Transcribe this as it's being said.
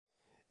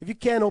If you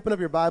can, open up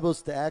your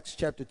Bibles to Acts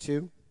chapter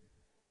 2.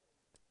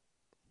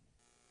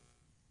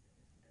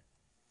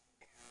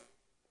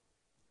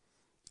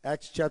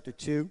 Acts chapter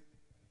 2.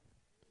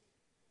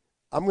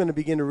 I'm going to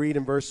begin to read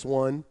in verse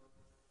 1.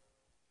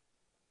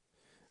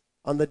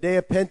 On the day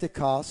of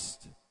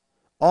Pentecost,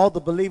 all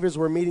the believers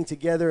were meeting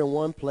together in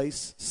one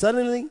place.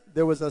 Suddenly,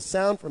 there was a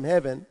sound from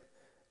heaven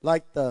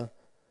like the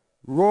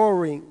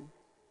roaring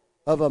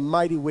of a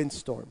mighty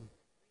windstorm,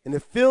 and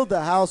it filled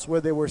the house where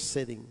they were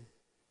sitting.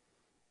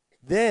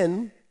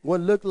 Then what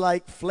looked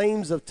like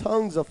flames of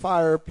tongues of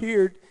fire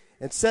appeared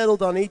and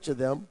settled on each of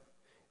them,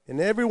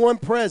 and everyone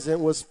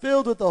present was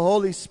filled with the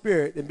Holy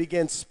Spirit and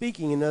began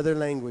speaking in other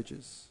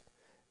languages,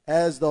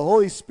 as the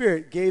Holy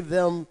Spirit gave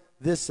them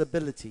this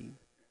ability.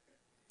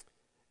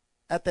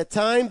 At that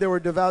time, there were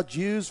devout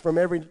Jews from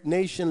every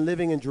nation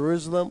living in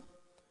Jerusalem.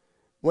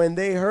 When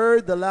they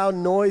heard the loud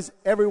noise,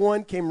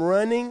 everyone came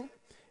running,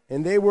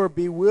 and they were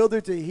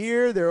bewildered to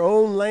hear their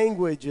own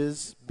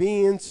languages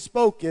being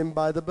spoken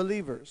by the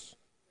believers.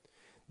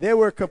 They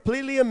were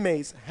completely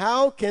amazed.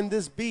 "How can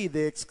this be?"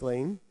 they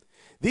exclaimed.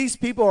 "These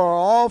people are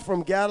all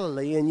from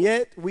Galilee, and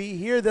yet we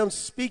hear them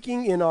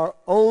speaking in our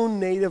own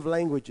native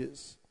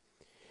languages.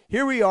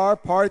 Here we are,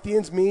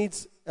 Parthians,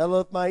 Medes,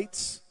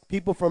 Elamites,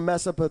 people from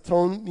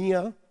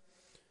Mesopotamia,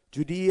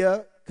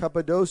 Judea,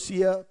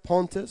 Cappadocia,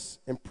 Pontus,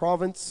 and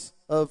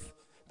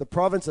the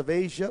province of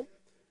Asia,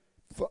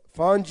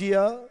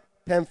 Phrygia,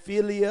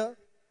 Pamphylia,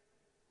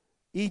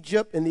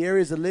 Egypt, and the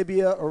areas of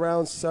Libya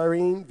around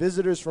Cyrene,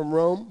 visitors from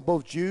Rome,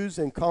 both Jews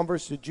and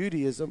converts to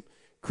Judaism,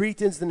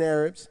 Cretans and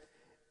Arabs,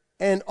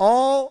 and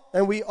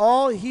we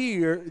all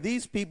hear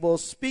these people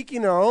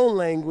speaking our own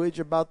language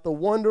about the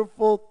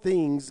wonderful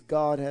things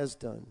God has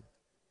done."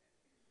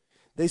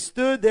 They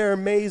stood there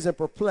amazed and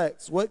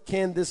perplexed. "What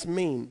can this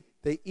mean?"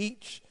 They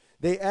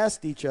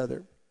asked each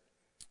other.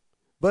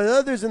 But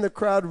others in the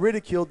crowd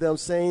ridiculed them,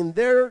 saying,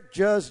 "They're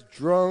just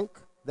drunk,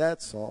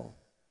 that's all."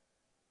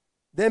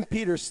 Then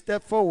Peter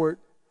stepped forward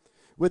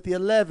with the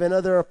 11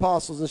 other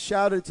apostles and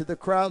shouted to the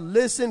crowd,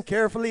 "Listen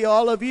carefully,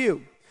 all of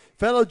you,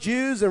 fellow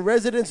Jews and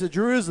residents of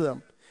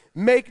Jerusalem.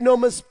 Make no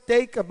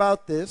mistake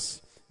about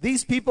this.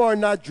 These people are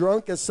not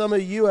drunk, as some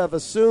of you have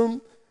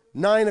assumed.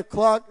 9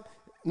 o'clock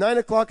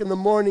in the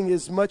morning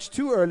is much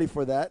too early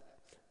for that.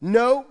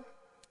 No,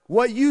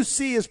 what you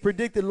see is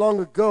predicted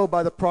long ago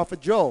by the prophet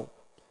Joel.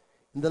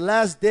 In the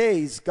last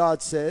days,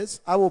 God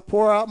says, I will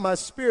pour out my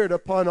spirit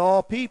upon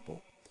all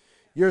people.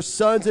 Your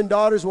sons and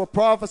daughters will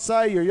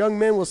prophesy, your young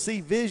men will see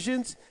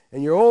visions,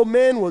 and your old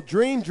men will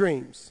dream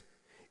dreams.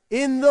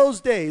 In those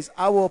days,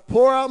 I will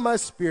pour out my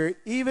spirit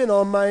even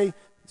on my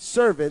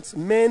servants,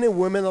 men and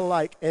women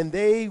alike, and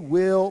they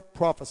will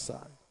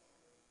prophesy."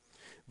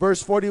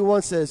 Verse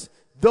 41 says,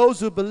 "Those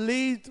who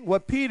believed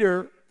what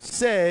Peter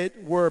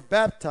said were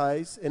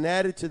baptized and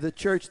added to the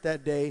church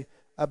that day,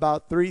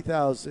 about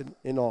 3,000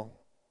 in all."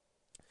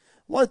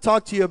 I want to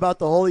talk to you about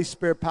the Holy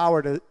Spirit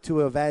power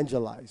to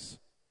evangelize.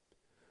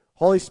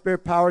 Holy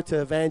Spirit power to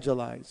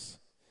evangelize.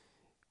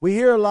 We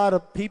hear a lot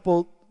of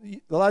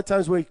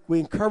times we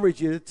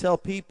encourage you to tell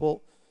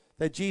people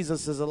that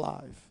Jesus is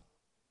alive,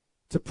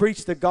 to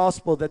preach the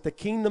gospel that the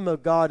kingdom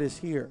of God is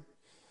here.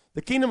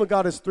 The kingdom of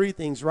God is three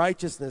things: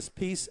 righteousness,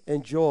 peace,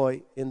 and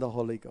joy in the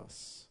Holy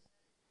Ghost.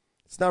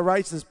 It's not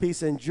righteousness,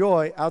 peace, and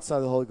joy outside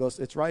the Holy Ghost.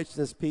 It's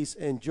righteousness, peace,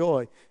 and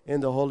joy in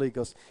the Holy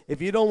Ghost.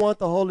 If you don't want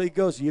the Holy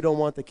Ghost, you don't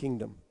want the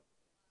kingdom.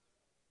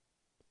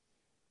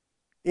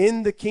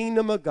 In the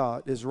kingdom of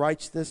God is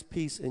righteousness,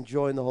 peace, and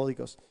joy in the Holy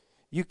Ghost.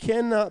 You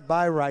cannot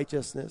buy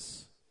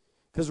righteousness,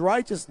 because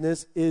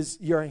righteousness is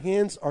your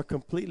hands are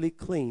completely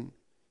clean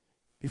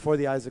before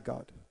the eyes of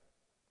God.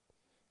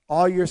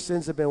 All your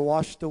sins have been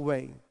washed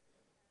away.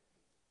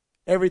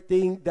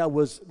 Everything that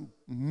was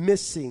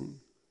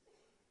missing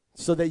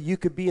so that you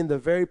could be in the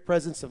very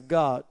presence of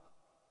God,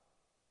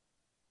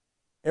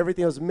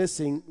 everything that was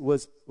missing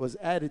was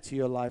added to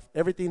your life.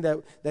 Everything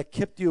that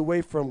kept you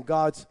away from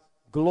God's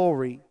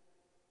glory,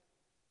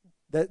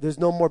 that there's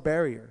no more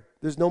barrier.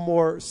 There's no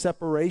more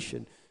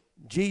separation.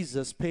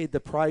 Jesus paid the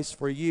price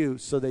for you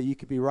so that you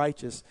could be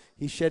righteous.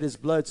 He shed his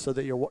blood so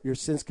that your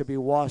sins could be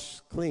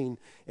washed clean.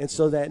 And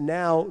so that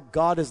now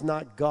God is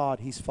not God,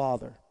 he's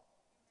Father.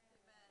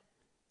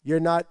 You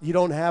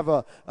don't have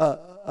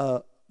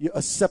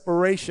a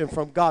separation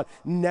from God.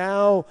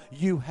 Now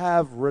you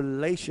have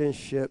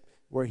relationship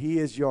where he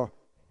is your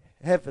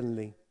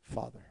heavenly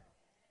Father.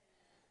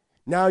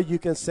 Now you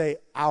can say,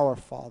 "Our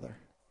Father."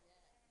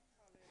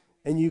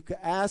 And you can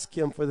ask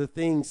him for the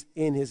things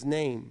in his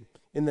name,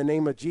 in the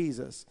name of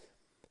Jesus.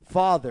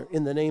 Father,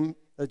 in the name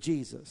of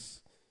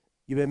Jesus,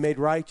 you've been made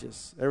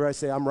righteous. Everybody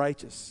say, "I'm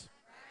righteous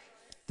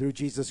through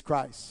Jesus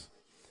Christ."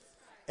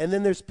 And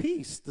then there's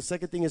peace. The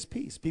second thing is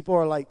peace. People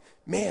are like,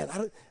 "Man,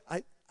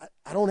 I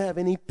don't have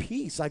any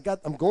peace.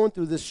 I'm going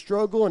through this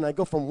struggle, and I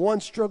go from one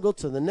struggle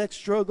to the next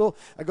struggle.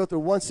 I go through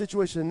one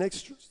situation to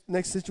the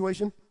next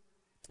situation."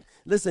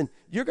 Listen,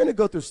 you're going to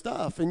go through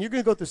stuff, and you're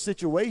going to go through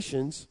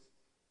situations.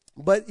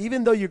 But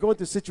even though you're going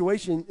through a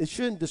situation, it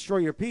shouldn't destroy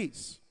your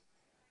peace.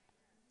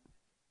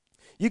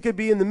 You could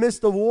be in the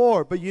midst of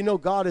war, but you know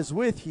God is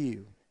with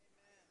you.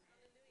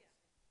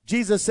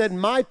 Jesus said,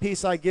 my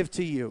peace I give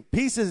to you.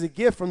 Peace is a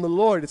gift from the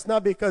Lord. It's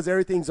not because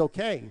everything's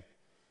okay.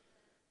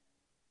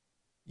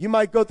 You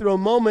might go through a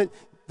moment.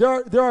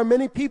 There are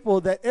many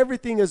people that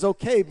everything is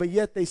okay, but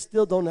yet they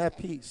still don't have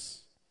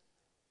peace.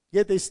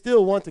 Yet they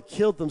still want to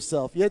kill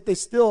themselves. Yet they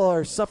still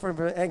are suffering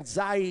from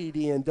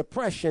anxiety and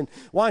depression.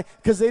 Why?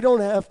 Because they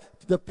don't have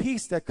the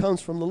peace that comes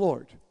from the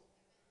Lord.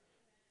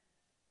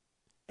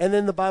 And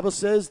then the Bible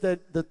says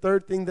that the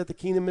third thing that the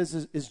kingdom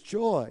is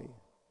joy.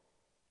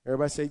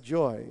 Everybody say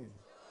joy.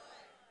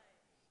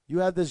 You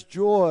have this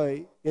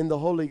joy in the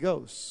Holy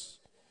Ghost.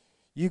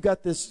 You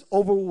got this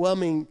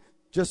overwhelming,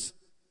 just,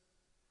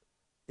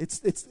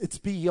 it's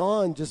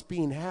beyond just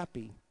being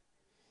happy.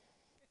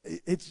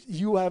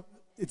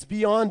 It's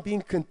beyond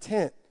being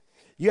content.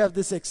 You have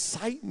this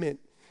excitement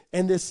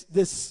and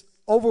this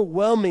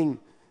overwhelming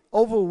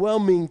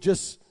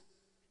just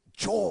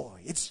joy.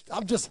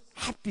 I'm just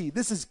happy.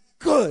 This is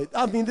good.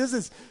 I mean, this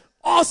is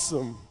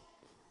awesome.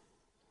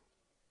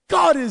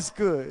 God is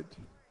good.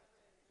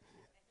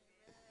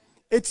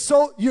 It's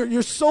so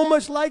you're so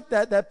much like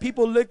that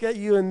people look at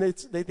you and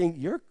they think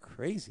you're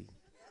crazy.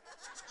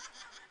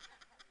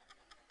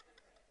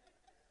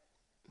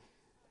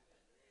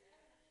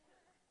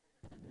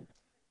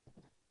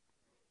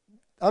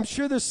 I'm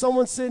sure there's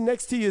someone sitting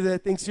next to you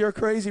that thinks you're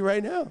crazy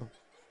right now.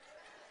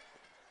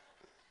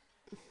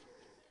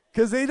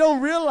 Because they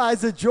don't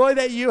realize the joy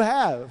that you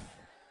have.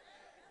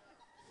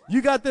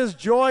 You got this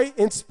joy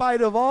in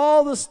spite of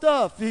all the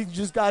stuff. You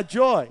just got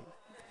joy.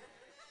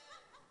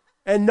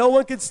 And no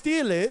one can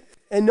steal it,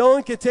 and no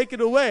one can take it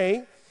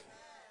away.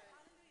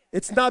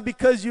 It's not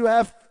because you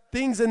have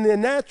things in the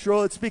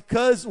natural. It's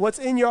because what's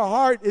in your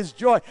heart is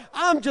joy.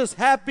 I'm just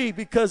happy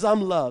because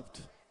I'm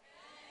loved.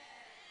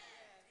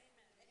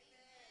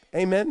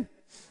 Amen?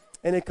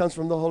 And it comes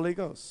from the Holy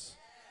Ghost.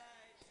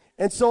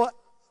 And so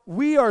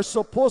we are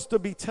supposed to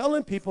be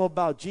telling people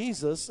about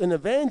Jesus and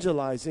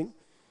evangelizing,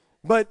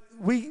 but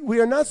we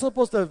are not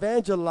supposed to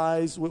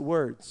evangelize with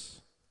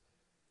words.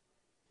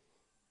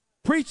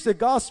 Preach the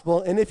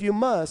gospel, and if you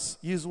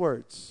must, use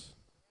words.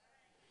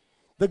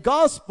 The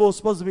gospel is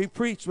supposed to be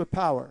preached with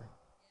power.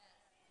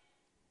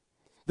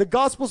 The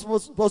gospel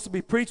is supposed to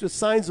be preached with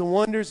signs and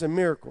wonders and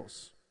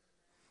miracles.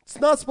 It's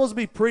not supposed to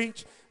be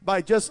preached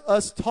by just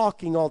us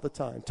talking all the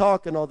time.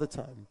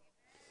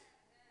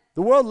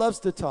 The world loves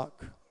to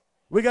talk.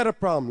 We got a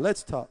problem.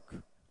 Let's talk.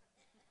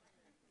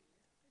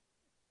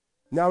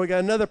 Now we got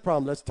another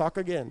problem. Let's talk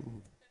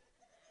again.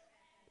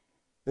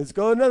 Let's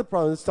go another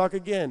problem. Let's talk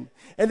again.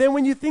 And then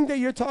when you think that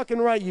you're talking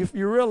right, you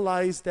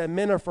realize that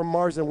men are from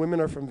Mars and women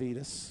are from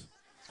Venus.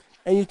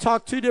 And you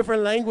talk two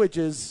different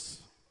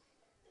languages.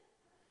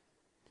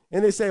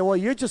 And they say, well,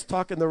 you're just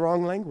talking the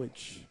wrong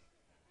language.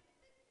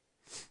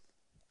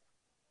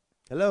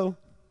 Hello?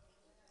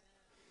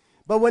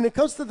 But when it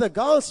comes to the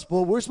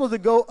gospel, we're supposed to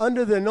go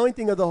under the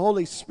anointing of the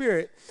Holy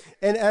Spirit.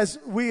 And as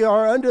we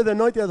are under the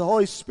anointing of the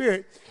Holy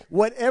Spirit,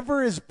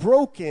 whatever is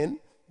broken,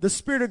 the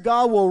Spirit of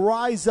God will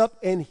rise up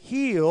and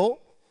heal,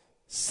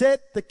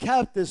 set the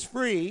captives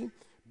free,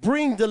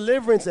 bring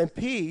deliverance and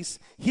peace,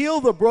 heal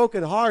the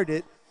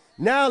brokenhearted.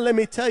 Now let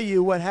me tell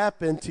you what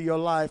happened to your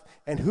life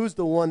and who's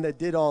the one that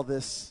did all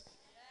this.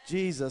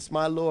 Jesus,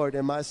 my Lord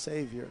and my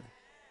Savior.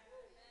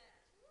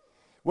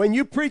 When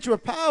you preach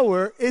with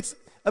power,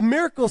 a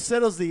miracle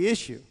settles the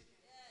issue.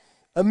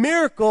 A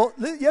miracle,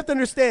 you have to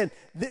understand,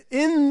 that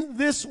in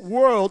this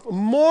world,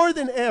 more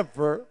than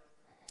ever,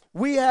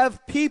 we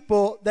have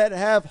people that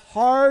have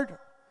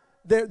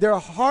their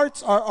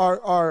hearts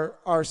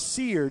are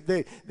seared.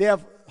 They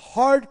have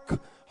hard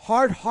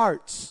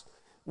hearts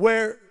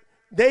where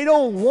they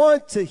don't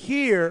want to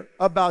hear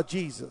about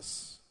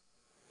Jesus.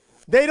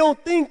 They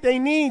don't think they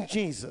need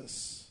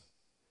Jesus.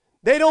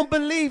 They don't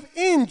believe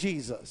in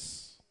Jesus.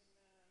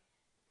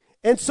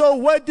 And so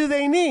what do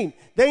they need?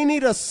 They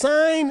need a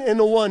sign and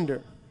a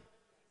wonder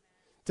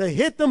to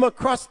hit them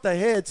across the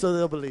head so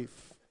they'll believe.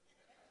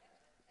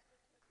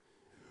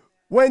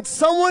 When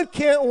someone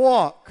can't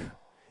walk,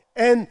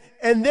 and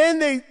then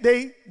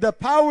the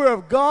power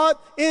of God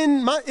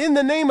in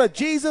the name of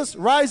Jesus,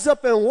 rise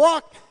up and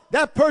walk,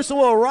 that person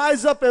will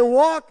rise up and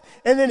walk,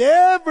 and then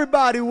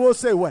everybody will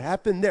say, what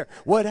happened there?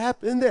 What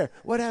happened there?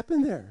 What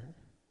happened there?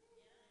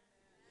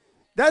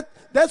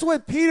 That's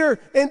what Peter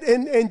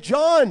and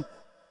John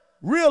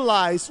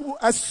realized.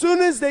 As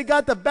soon as they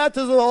got the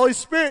baptism of the Holy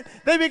Spirit,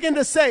 they began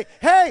to say,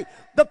 hey,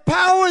 the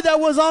power that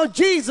was on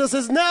Jesus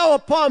is now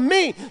upon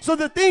me. So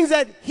the things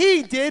that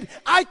he did,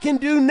 I can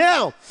do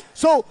now.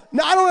 So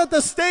now I don't have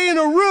to stay in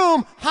a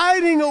room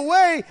hiding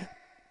away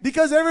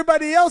because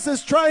everybody else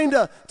is trying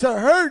to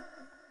hurt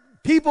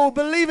people who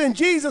believe in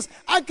Jesus.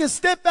 I can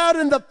step out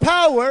in the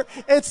power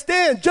and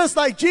stand just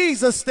like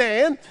Jesus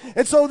stand.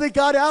 And so they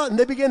got out and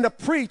they began to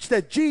preach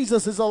that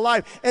Jesus is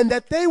alive and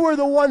that they were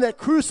the one that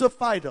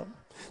crucified him.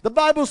 The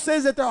Bible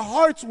says that their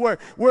hearts were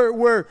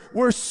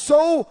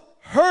so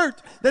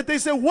hurt that they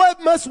said,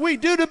 what must we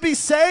do to be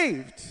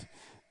saved?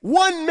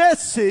 One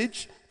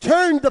message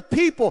turned the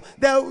people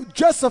that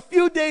just a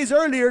few days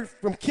earlier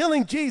from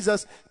killing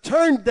Jesus,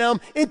 turned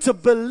them into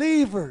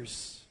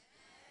believers.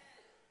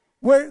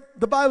 Where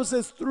the Bible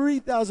says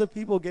 3,000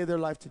 people gave their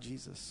life to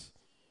Jesus.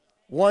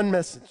 One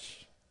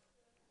message.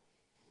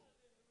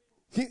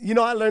 You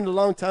know, I learned a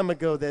long time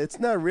ago that it's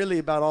not really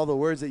about all the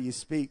words that you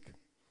speak.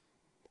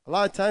 A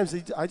lot of times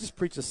I just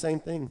preach the same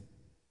thing.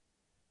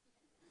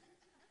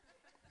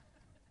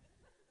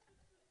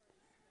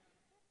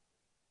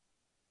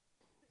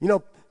 You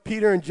know,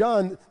 Peter and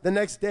John, the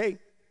next day,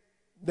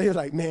 they were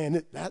like,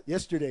 man,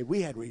 yesterday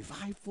we had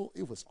revival.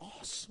 It was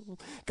awesome.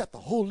 Got the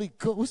Holy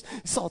Ghost.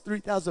 Saw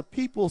 3,000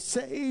 people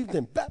saved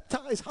and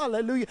baptized.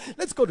 Hallelujah.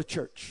 Let's go to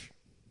church.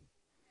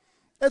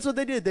 That's what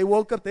they did. They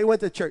woke up, they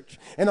went to church.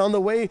 And on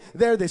the way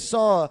there, they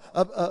saw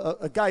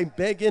a guy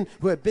begging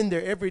who had been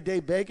there every day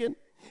begging.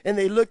 And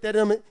they looked at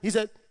him. And he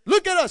said,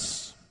 look at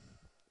us.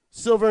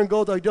 Silver and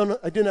gold I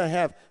do not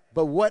have.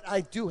 But what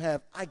I do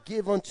have, I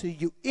give unto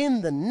you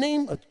in the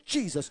name of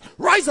Jesus.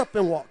 Rise up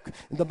and walk.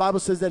 And the Bible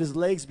says that his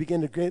legs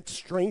began to get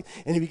strength,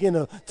 and he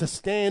began to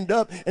stand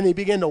up, and he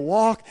began to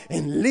walk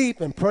and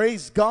leap and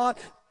praise God.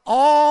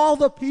 All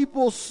the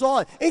people saw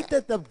it. Ain't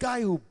that the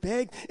guy who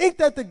begged? Ain't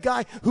that the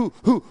guy who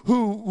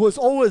was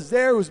always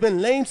there, who's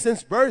been lame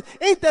since birth?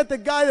 Ain't that the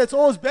guy that's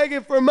always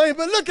begging for money?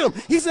 But look at him.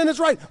 He's in his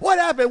right. What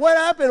happened? What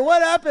happened?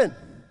 What happened?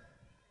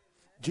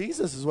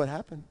 Jesus is what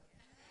happened.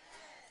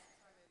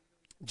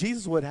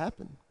 Jesus, what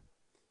happened?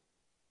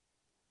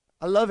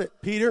 I love it.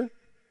 Peter,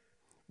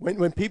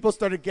 when people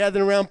started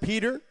gathering around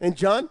Peter and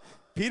John,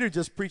 Peter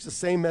just preached the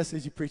same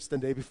message he preached the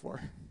day before.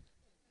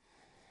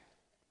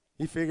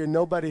 He figured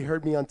nobody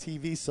heard me on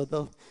TV,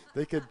 so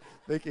they could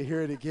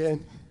hear it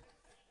again.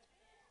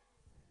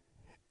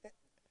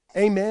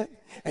 Amen.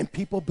 And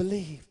people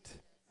believed.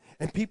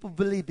 And people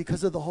believed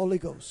because of the Holy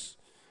Ghost.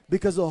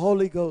 Because of the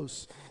Holy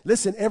Ghost.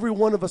 Listen, every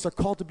one of us are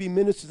called to be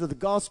ministers of the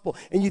gospel,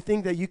 and you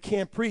think that you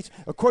can't preach.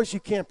 Of course you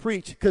can't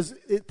preach, because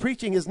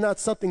preaching is not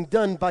something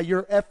done by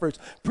your efforts.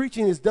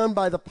 Preaching is done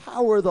by the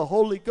power of the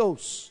Holy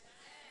Ghost.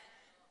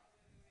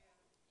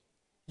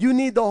 You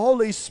need the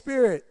Holy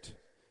Spirit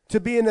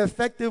to be an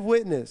effective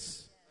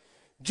witness.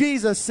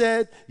 Jesus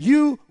said,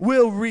 you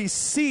will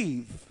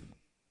receive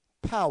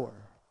power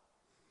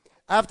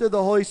after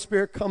the Holy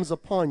Spirit comes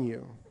upon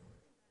you.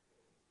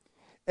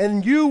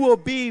 And you will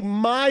be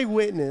my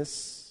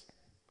witness.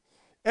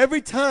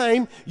 Every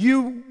time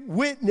you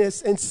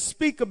witness and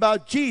speak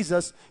about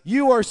Jesus,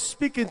 you are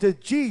speaking to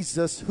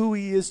Jesus, who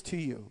he is to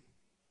you.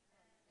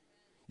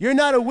 You're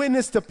not a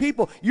witness to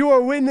people. You are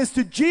a witness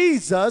to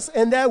Jesus,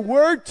 and that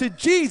word to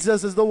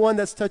Jesus is the one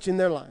that's touching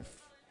their life.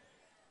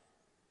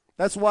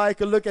 That's why I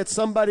could look at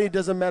somebody, it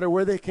doesn't matter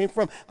where they came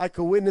from. I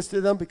could witness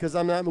to them because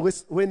I'm not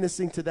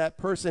witnessing to that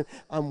person.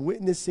 I'm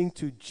witnessing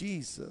to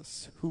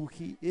Jesus, who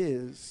he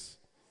is.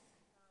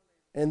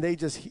 And they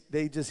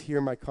just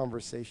hear my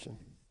conversation.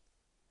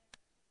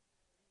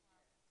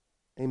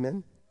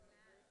 Amen.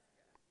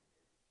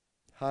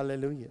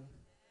 Hallelujah.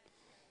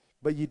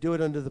 But you do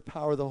it under the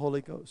power of the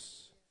Holy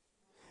Ghost.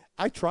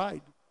 I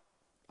tried.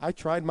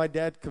 My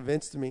dad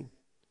convinced me.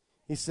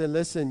 He said,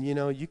 listen, you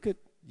know, you could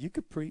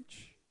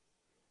preach.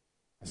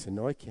 I said,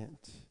 no, I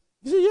can't.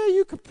 He said, yeah,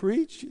 you could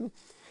preach.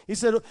 He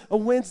said, a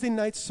Wednesday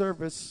night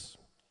service,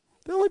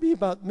 there'll only be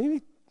about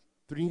maybe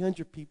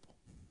 300 people.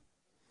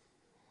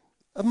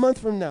 A month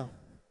from now,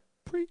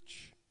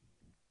 preach.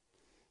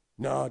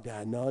 No,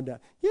 Dad, no, Dad.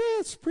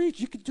 Yes, preach.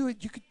 You could do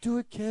it. You could do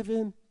it,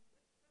 Kevin.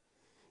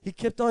 He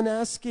kept on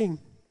asking.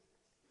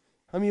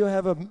 How many of you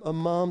have a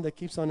mom that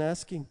keeps on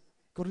asking?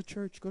 Go to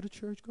church, go to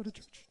church, go to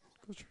church,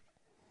 go to church.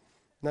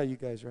 Not you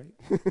guys, right?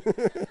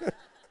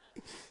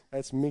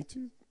 That's me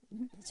too.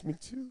 That's me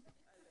too.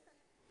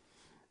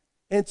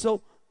 And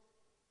so,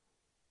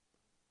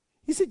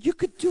 he said, you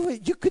could do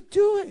it. You could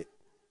do it.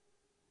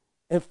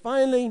 And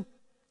finally,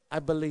 I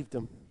believed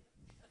him.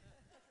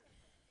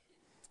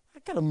 I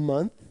got a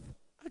month.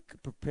 I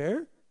could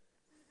prepare.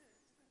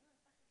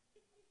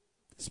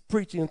 This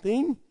preaching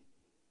thing.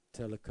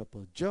 Tell a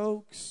couple of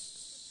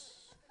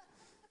jokes.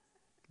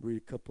 Read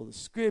a couple of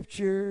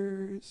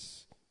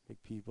scriptures.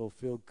 Make people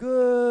feel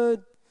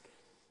good.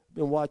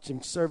 Been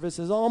watching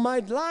services all my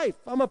life.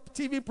 I'm a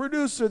TV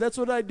producer. That's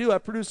what I do. I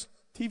produce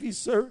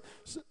TV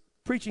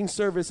preaching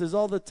services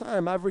all the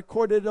time. I've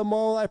recorded them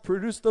all. I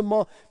produced them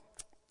all.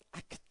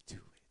 I could do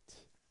it.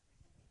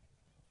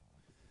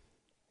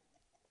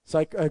 So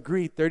I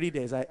agreed 30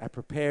 days. I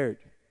prepared.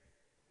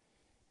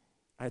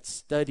 I'd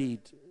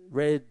studied,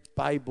 read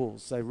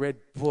Bibles. I read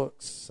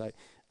books.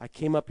 I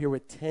came up here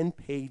with 10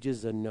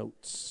 pages of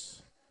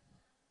notes.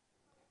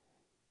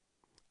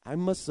 I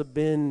must have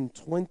been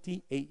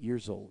 28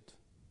 years old.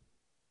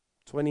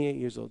 28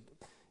 years old.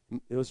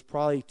 It was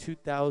probably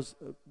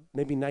 2000,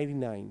 maybe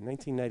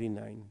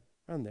 1999,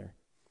 around there.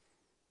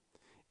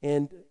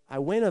 And I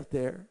went up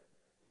there.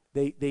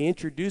 They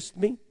introduced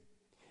me,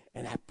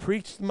 and I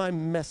preached my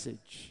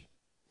message.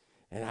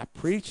 And I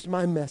preached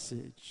my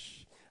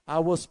message. I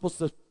was supposed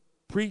to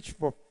preach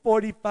for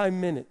 45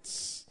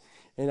 minutes,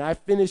 and I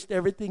finished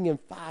everything in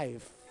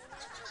 5.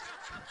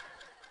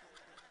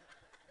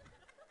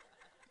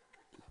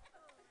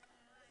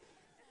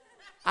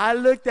 I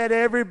looked at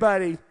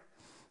everybody.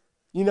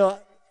 You know,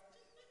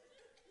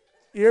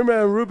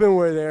 Irma and Ruben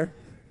were there.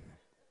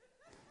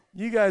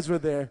 You guys were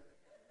there.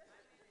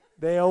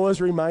 They always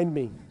remind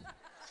me.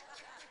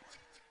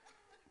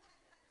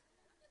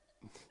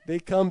 They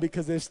come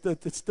because it's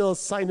still a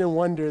sign and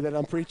wonder that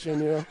I'm preaching,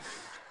 you know.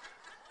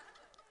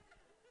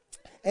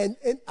 And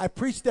I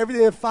preached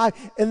everything at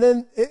 5, and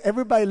then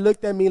everybody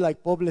looked at me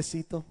like,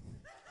 pobrecito.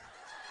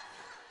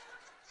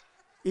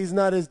 He's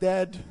not his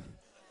dad.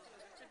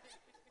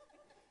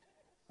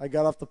 I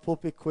got off the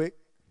pulpit quick.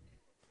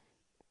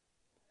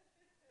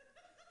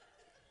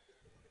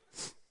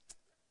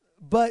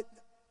 But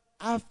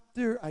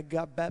after I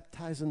got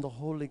baptized in the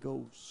Holy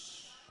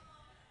Ghost,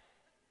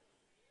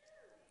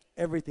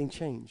 everything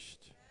changed.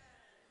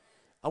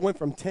 I went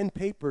from 10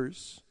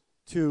 papers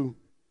to,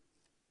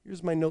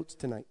 here's my notes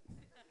tonight.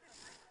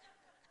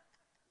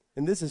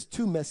 And this is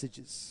 2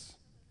 messages.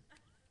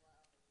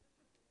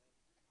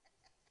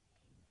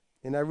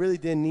 And I really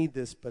didn't need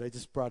this, but I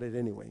just brought it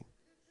anyway.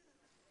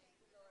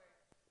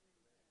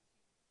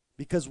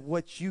 Because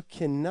what you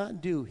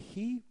cannot do,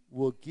 He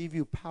will give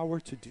you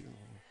power to do.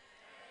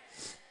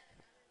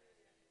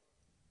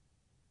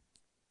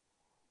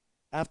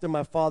 After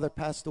my father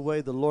passed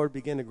away, the Lord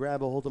began to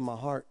grab a hold of my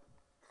heart.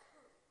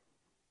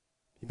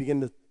 He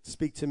began to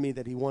speak to me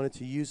that He wanted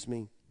to use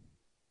me.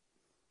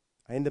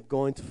 I ended up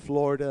going to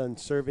Florida and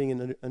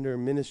serving under a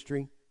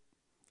ministry.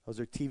 I was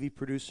their TV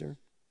producer.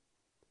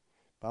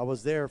 But I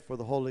was there for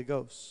the Holy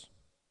Ghost.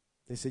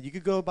 They said, you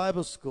could go to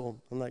Bible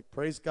school. I'm like,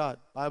 praise God,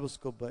 Bible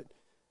school, but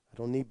I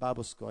don't need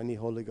Bible school. I need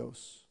Holy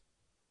Ghost.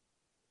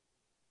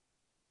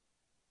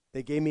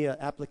 They gave me an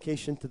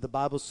application to the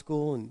Bible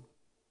school, and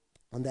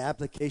on the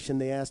application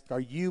they asked,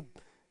 are you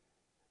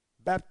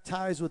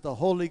baptized with the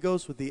Holy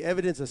Ghost with the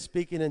evidence of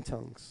speaking in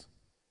tongues?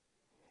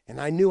 And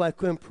I knew I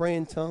couldn't pray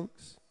in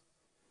tongues.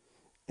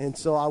 And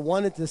so I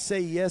wanted to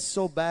say yes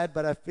so bad,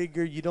 but I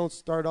figured you don't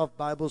start off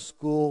Bible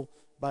school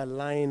by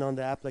lying on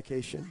the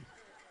application.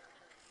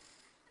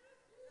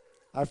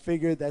 I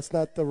figured that's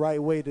not the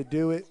right way to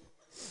do it.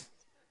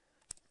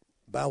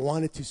 But I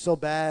wanted to so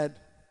bad,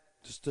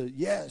 just to,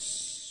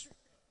 yes.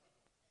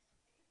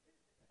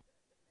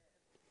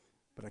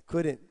 But I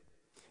couldn't.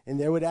 And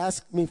they would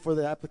ask me for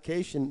the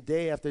application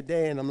day after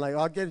day, and I'm like,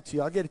 I'll get it to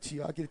you, I'll get it to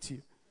you, I'll get it to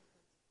you.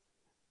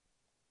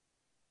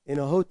 In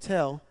a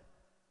hotel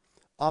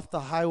off the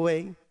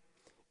highway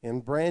in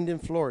Brandon,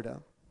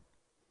 Florida,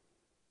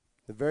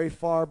 the very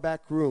far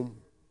back room,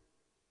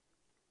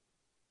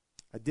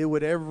 I did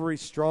what every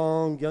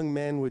strong young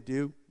man would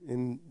do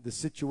in the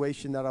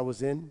situation that I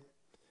was in.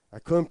 I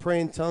couldn't pray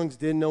in tongues,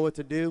 didn't know what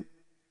to do.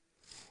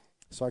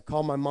 So I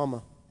called my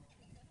mama.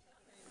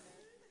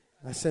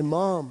 I said,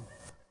 Mom,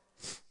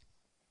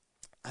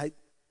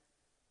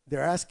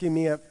 they're asking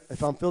me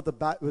if I'm filled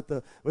with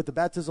the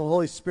baptism of the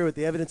Holy Spirit, with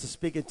the evidence of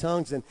speaking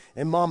tongues.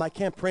 And Mom, I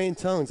can't pray in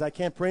tongues. I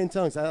can't pray in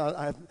tongues.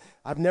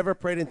 I've never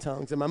prayed in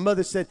tongues. And my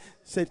mother said,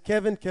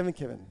 Kevin,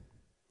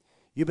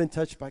 you've been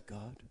touched by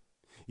God.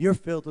 You're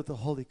filled with the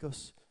Holy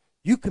Ghost.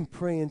 You can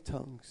pray in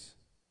tongues.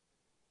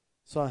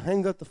 So I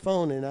hung up the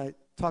phone and I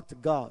talked to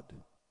God.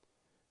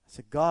 I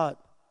said, God,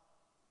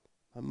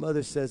 my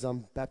mother says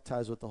I'm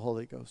baptized with the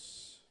Holy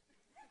Ghost.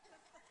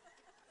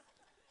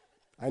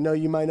 I know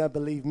you might not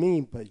believe me,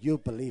 but you'll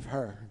believe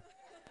her.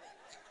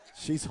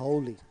 She's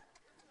holy.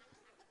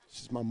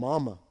 She's my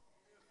mama.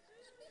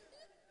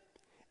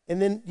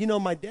 And then, you know,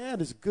 my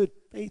dad is a good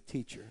faith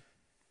teacher.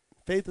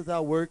 Faith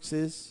without works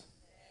is.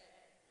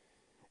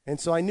 And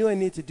so I knew I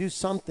needed to do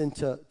something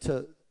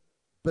to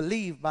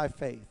believe by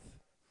faith.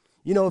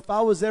 You know, if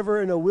I was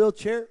ever in a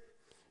wheelchair,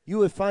 you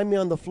would find me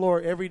on the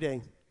floor every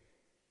day.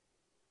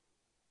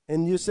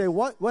 And you say,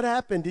 what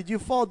happened? Did you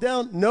fall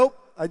down? Nope,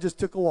 I just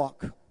took a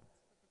walk.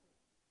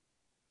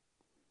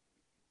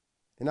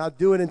 And I'll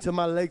do it until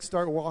my legs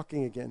start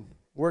working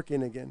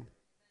again.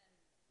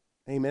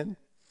 Amen.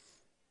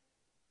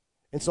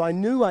 And so I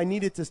knew I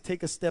needed to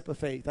take a step of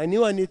faith. I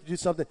knew I needed to do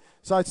something.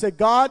 So I said,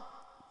 God,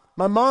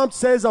 my mom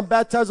says I'm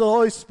baptized with the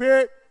Holy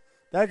Spirit,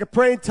 that I can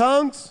pray in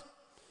tongues.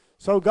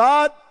 So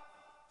God,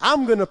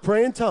 I'm going to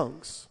pray in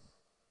tongues.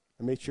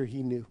 I made sure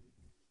He knew.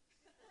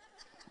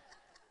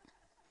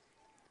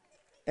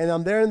 And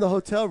I'm there in the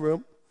hotel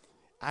room.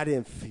 I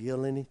didn't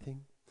feel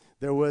anything.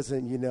 There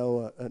wasn't, you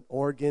know, an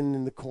organ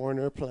in the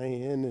corner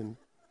playing and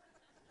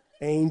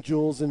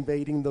angels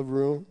invading the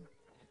room.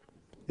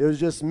 It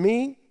was just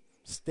me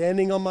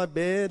standing on my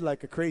bed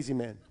like a crazy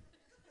man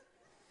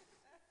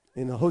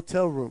in a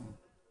hotel room.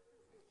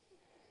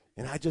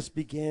 And I just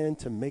began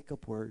to make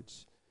up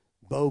words.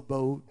 Bo,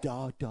 bo,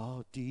 da,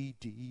 da, dee,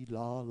 dee,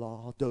 la,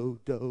 la, do,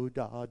 do,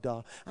 da,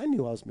 da. I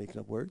knew I was making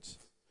up words.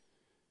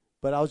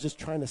 But I was just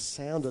trying to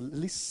at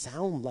least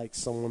sound like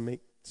someone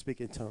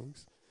speak in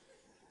tongues.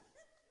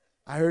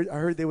 I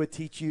heard they would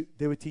teach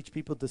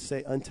people to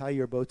say, untie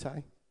your bow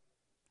tie.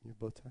 Your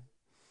bow tie.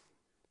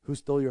 Who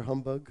stole your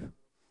humbug?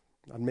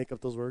 I'd make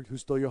up those words. Who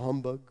stole your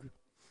humbug?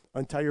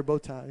 Untie your bow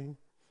tie.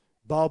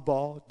 ba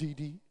ba dee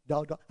dee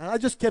da da. And I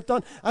just kept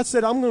on. I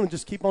said, I'm going to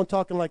just keep on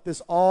talking like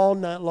this all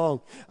night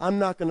long. I'm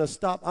not going to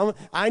stop.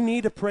 I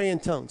need to pray in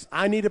tongues.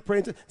 I need to pray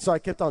in tongues. So I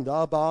kept on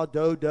da ba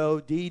do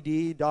do dee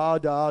dee da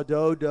da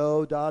do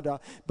do da da.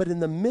 But in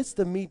the midst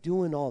of me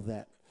doing all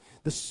that,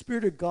 the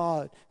Spirit of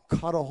God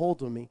caught a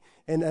hold of me.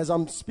 And as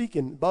I'm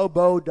speaking, bo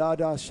bo da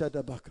da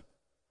shadabaka.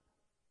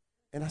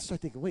 And I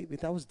started thinking, wait,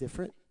 that was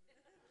different.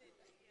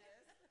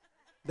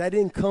 That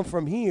didn't come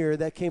from here.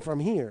 That came from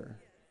here.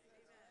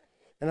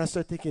 And I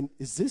started thinking,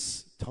 is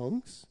this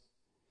tongues?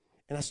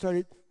 And I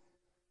started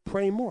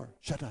praying more.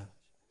 Shada,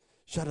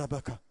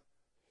 shadabaka,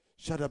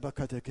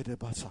 shadabaka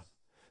dekidabasa,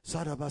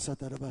 sadabasa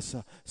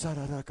darabasa,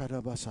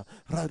 sadarakarabasa,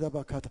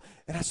 radabakata.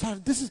 And I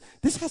started,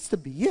 this has to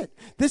be it.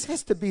 This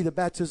has to be the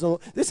baptism.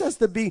 This has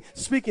to be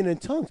speaking in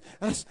tongues.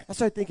 And I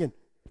started thinking,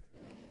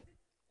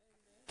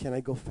 can I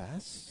go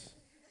fast?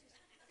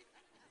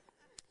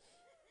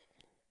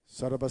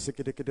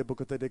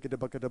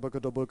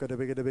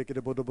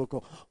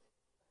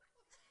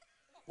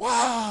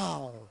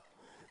 Wow.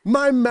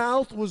 My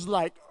mouth was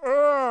like,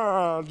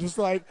 just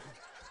like,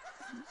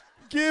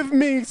 give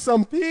me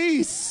some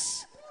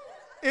peace.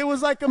 It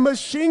was like a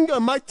machine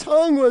gun. My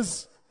tongue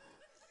was,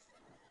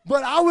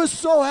 but I was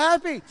so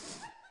happy.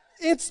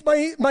 It's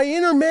my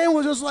inner man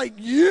was just like,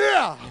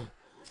 yeah.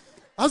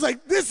 I was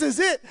like, this is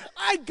it.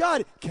 I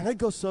got it. Can I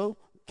go so?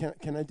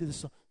 Can I do this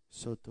song?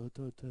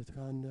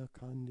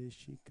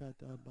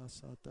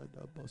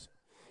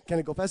 Can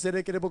I go fast?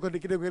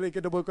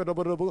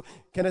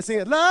 Can I sing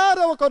it? I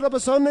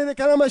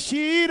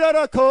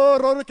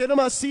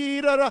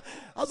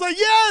was like,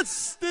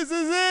 yes, this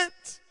is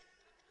it.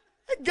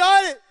 I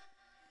got it.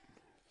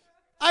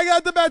 I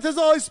got the baptism of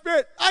the Holy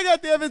Spirit. I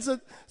got the evidence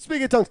of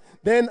speaking tongues.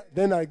 Then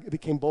I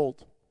became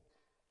bold.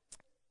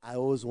 I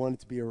always wanted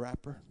to be a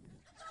rapper.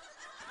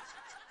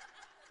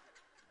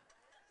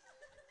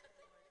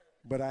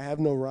 But I have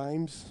no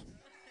rhymes.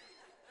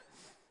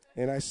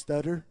 And I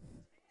stutter.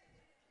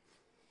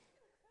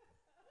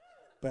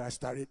 But I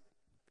started.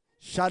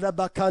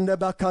 Shadabakanda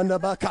bakanda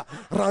baka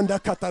randa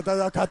kata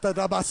da kata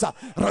da basa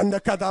randa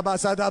kata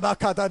basa da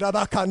bakata da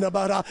bakanda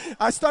bara.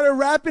 I started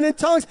rapping in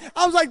tongues.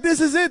 I was like, this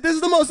is it. This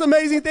is the most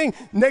amazing thing.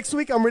 Next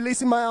week I'm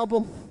releasing my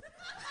album.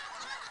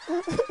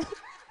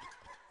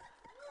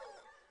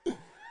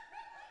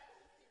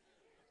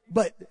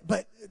 But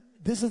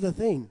this is the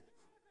thing.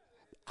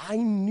 I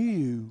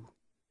knew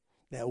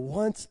that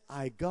once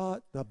I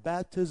got the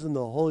baptism of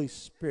the Holy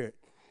Spirit,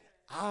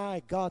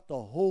 I got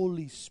the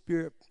Holy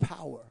Spirit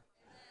power.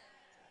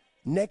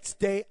 Next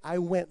day, I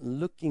went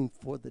looking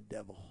for the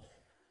devil.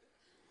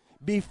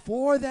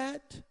 Before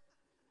that,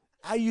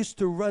 I used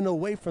to run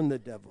away from the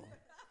devil.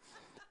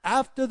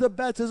 After the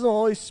baptism of the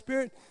Holy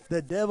Spirit,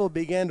 the devil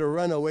began to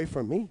run away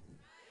from me.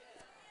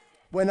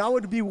 When I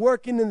would be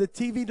working in the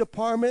TV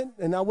department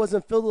and I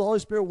wasn't filled with the Holy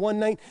Spirit, one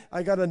night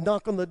I got a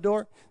knock on the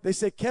door. They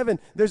said, Kevin,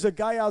 there's a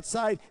guy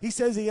outside. He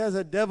says he has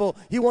a devil.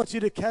 He wants you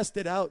to cast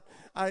it out.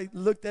 I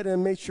looked at it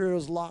and made sure it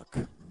was locked.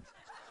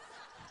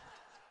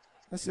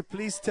 I said,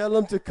 please tell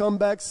him to come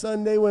back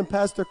Sunday when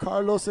Pastor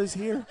Carlos is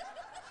here.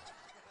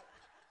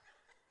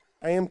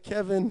 I am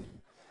Kevin,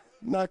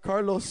 not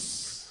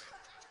Carlos.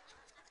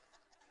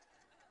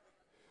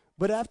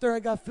 But after I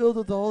got filled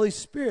with the Holy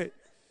Spirit,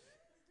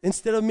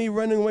 instead of me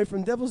running away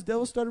from devils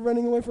started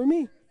running away from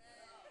me.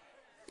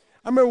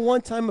 I remember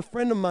one time a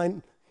friend of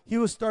mine, he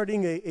was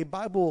starting a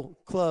Bible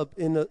club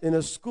in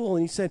a school,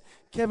 and he said,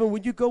 Kevin,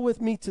 would you go with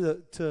me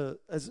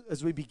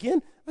as we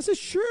begin? I said,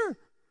 sure.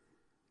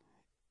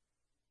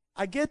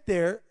 I get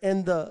there,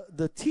 and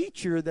the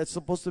teacher that's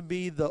supposed to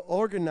be the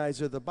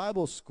organizer of the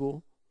Bible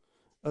school,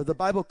 of the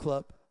Bible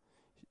club,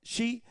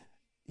 he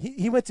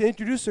went to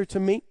introduce her to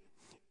me,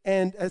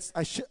 and as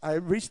I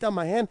reached out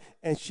my hand,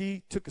 and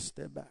she took a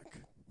step back.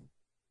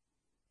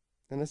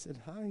 And I said,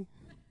 hi.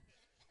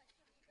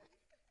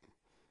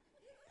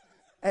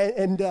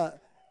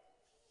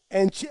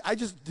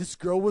 This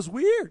girl was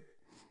weird.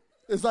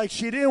 It's like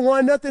she didn't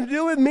want nothing to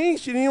do with me.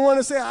 She didn't want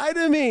to say hi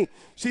to me.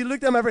 She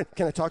looked at my friend,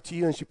 can I talk to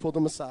you? And she pulled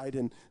him aside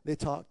and they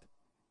talked.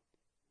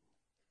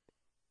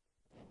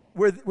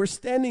 We're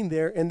standing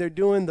there and they're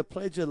doing the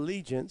Pledge of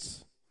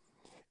Allegiance.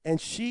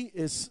 And she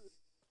is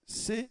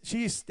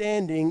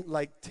standing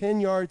like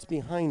 10 yards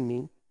behind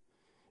me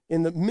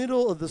in the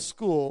middle of the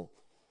school.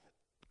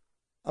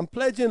 I'm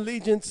pledging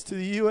allegiance to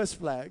the U.S.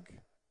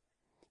 flag,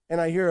 and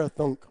I hear a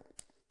thunk.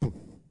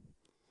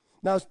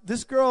 Now,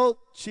 this girl,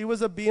 she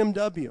was a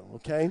BMW,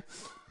 okay?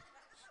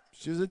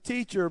 She was a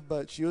teacher,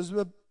 but she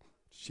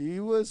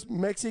was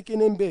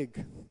Mexican and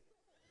big,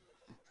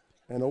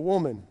 and a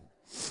woman.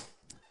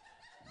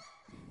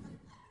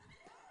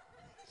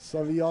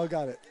 Some of y'all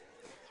got it.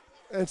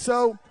 And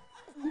so,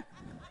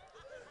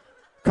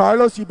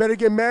 Carlos, you better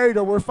get married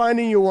or we're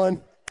finding you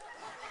one.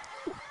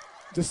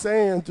 Just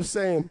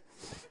saying.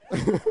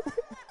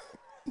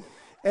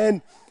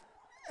 and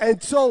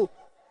so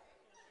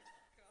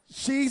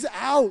she's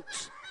out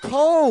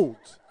cold.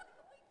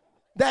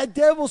 That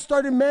devil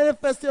started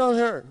manifesting on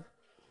her.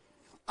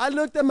 I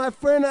looked at my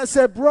friend. I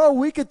said, bro,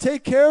 we could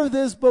take care of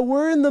this, but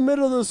we're in the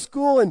middle of the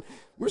school, and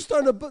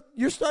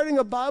you're starting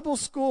a Bible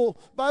school,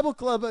 Bible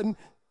club, and,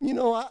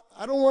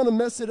 I don't want to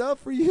mess it up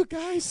for you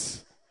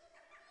guys.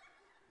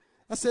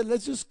 I said,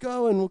 let's just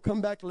go, and we'll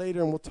come back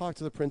later, and we'll talk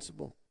to the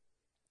principal.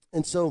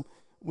 And so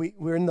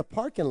we're in the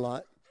parking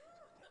lot,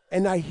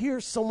 and I hear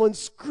someone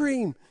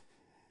scream,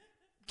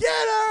 get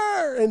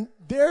her! And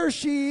there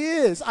she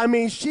is. I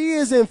mean, she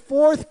is in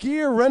fourth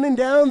gear running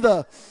down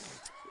the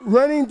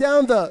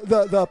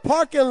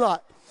parking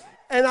lot.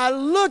 And I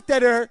looked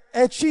at her,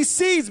 and she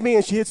sees me,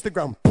 and she hits the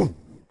ground. Boom.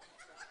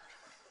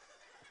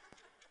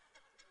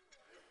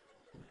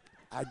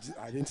 I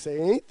didn't say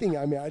anything.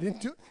 I mean, I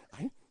didn't do it.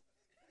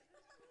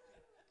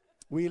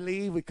 We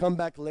leave. We come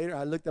back later.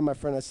 I looked at my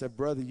friend. I said,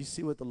 brother, you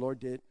see what the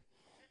Lord did?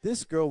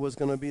 This girl was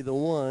going to be the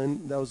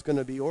one that was going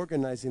to be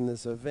organizing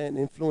this event,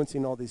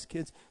 influencing all these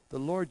kids. The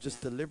Lord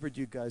just delivered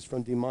you guys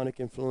from demonic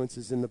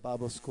influences in the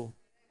Bible school,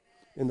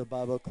 in the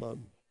Bible club.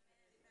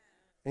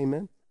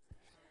 Amen.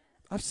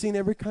 I've seen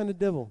every kind of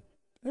devil.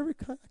 Every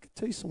kind. I could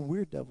tell you some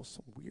weird devils,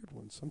 some weird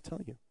ones. I'm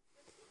telling you.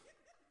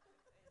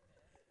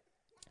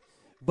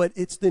 But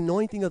it's the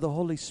anointing of the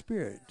Holy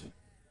Spirit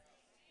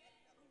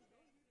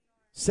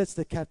sets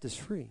the captives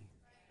free.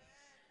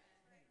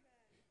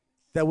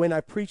 That when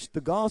I preach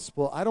the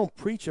gospel, I don't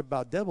preach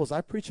about devils.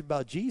 I preach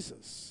about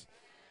Jesus.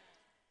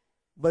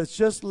 But it's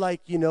just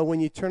like, when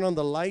you turn on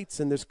the lights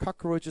and there's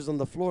cockroaches on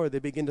the floor, they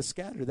begin to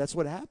scatter. That's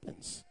what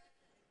happens.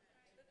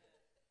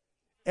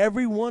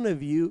 Every one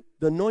of you,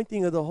 the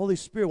anointing of the Holy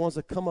Spirit wants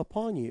to come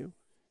upon you.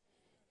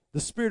 The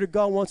Spirit of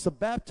God wants to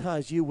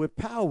baptize you with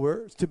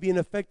power to be an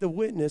effective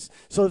witness.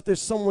 So if there's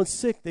someone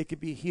sick, they could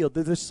be healed.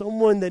 If there's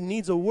someone that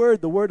needs a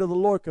word, the word of the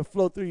Lord can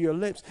flow through your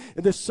lips.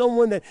 If there's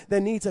someone that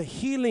needs a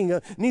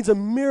healing, needs a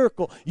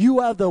miracle,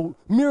 you have the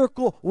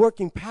miracle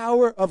working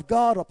power of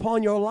God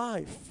upon your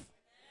life.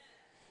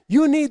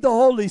 You need the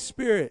Holy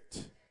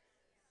Spirit.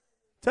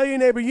 Tell your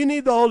neighbor, you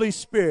need the Holy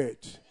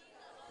Spirit.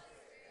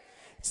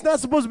 It's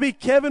not supposed to be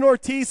Kevin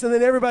Ortiz and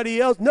then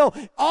everybody else. No,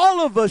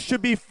 all of us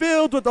should be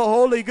filled with the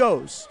Holy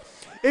Ghost.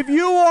 If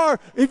you are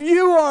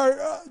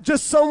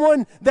just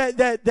someone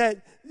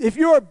if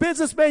you're a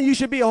businessman, you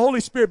should be a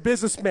Holy Spirit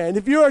businessman.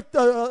 If you're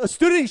a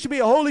student, you should be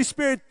a Holy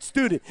Spirit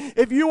student.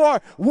 If you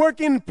are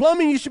working in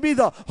plumbing, you should be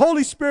the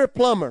Holy Spirit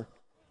plumber.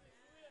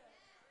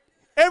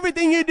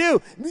 Everything you do,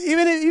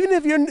 even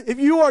if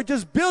you are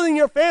just building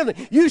your family,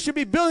 you should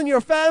be building your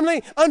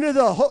family under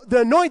the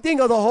anointing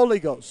of the Holy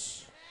Ghost.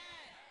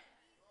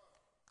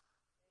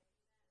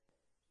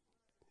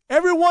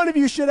 Every one of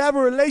you should have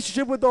a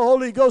relationship with the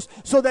Holy Ghost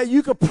so that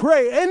you could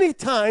pray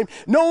anytime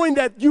knowing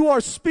that you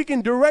are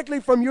speaking directly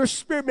from your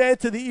spirit man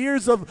to the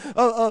ears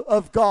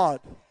of God.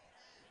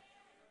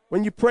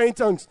 When you pray in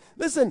tongues.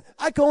 Listen,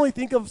 I can only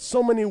think of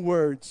so many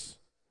words.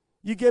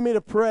 You get me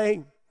to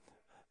pray,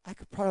 I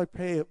could probably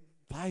pray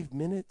 5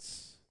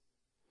 minutes.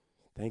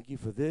 Thank you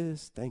for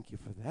this. Thank you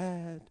for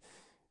that.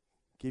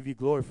 Give you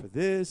glory for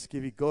this.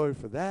 Give you glory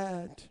for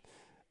that.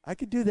 I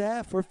could do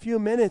that for a few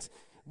minutes.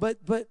 But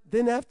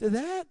then after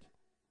that,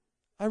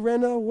 I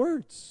ran out of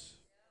words.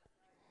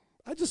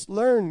 I just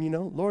learned,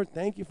 Lord,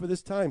 thank you for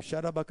this time.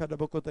 What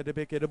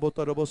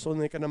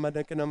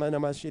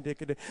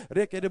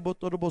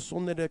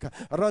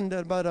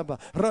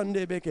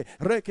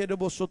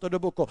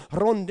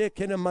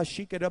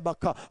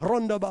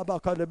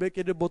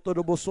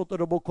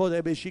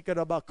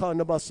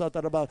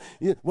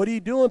are you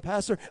doing,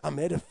 Pastor? I'm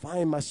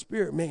edifying my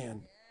spirit,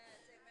 man.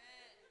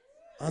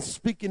 I'm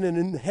speaking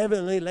in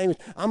heavenly language.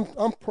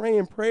 I'm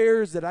praying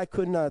prayers that I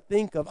could not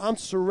think of. I'm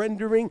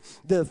surrendering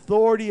the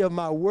authority of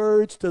my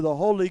words to the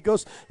Holy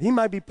Ghost. I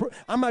might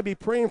be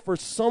praying for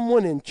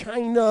someone in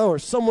China or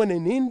someone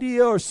in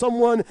India or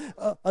someone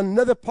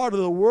another part of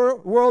the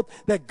world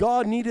that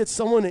God needed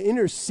someone to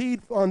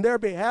intercede on their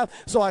behalf.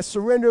 So I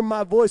surrender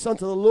my voice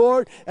unto the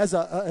Lord as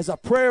a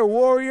prayer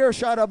warrior.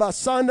 So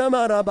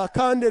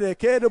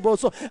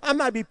I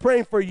might be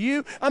praying for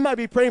you. I might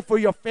be praying for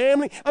your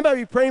family. I might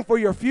be praying for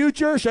your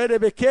future. I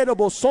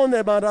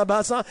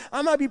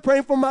might be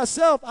praying for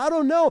myself. I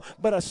don't know.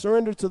 But I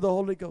surrender to the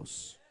Holy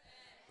Ghost.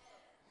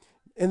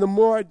 And the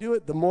more I do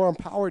it, the more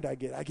empowered I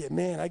get. I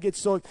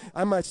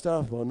might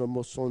start.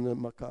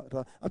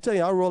 I'm telling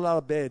you, I'll roll out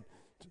of bed.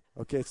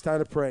 Okay, it's time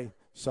to pray.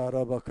 By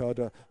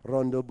the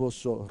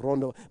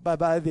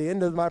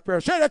end of my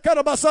prayer,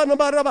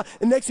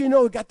 and next thing you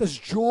know, I got this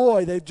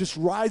joy that just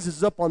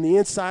rises up on the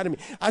inside of me.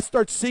 I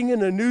start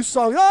singing a new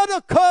song. I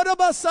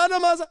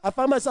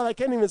find myself, I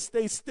can't even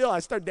stay still. I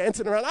start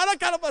dancing around.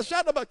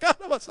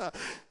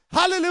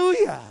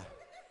 Hallelujah.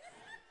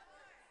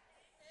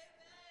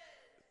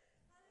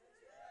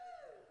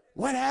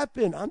 What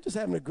happened? I'm just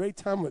having a great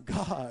time with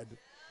God.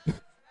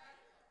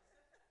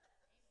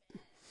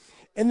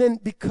 And then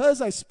because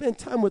I spent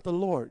time with the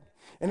Lord,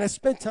 and I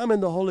spent time in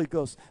the Holy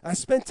Ghost, I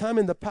spent time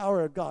in the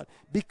power of God,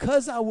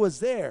 because I was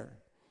there,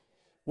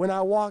 when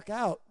I walk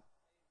out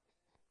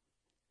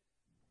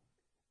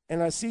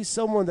and I see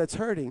someone that's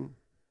hurting,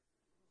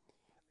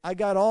 I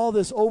got all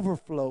this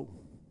overflow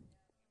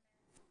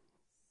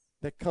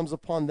that comes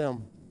upon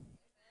them.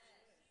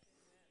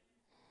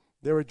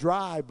 They were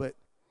dry, but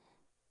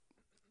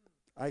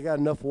I got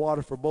enough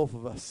water for both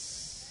of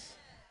us.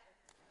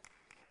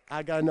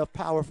 I got enough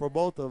power for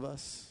both of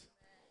us.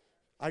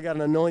 I got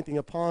an anointing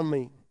upon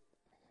me.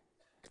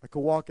 I could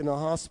walk in a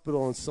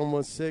hospital and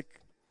someone's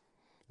sick,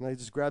 and I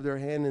just grab their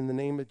hand in the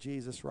name of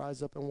Jesus,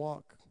 rise up and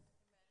walk.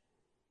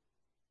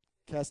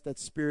 Cast that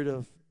spirit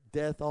of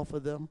death off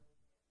of them.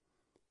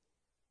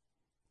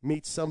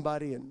 Meet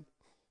somebody, and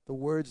the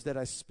words that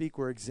I speak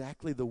were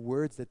exactly the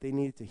words that they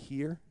needed to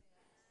hear.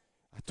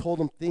 I told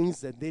them things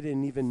that they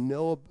didn't even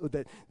know,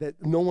 that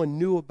no one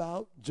knew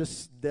about,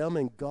 just them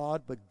and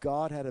God, but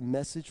God had a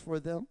message for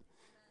them,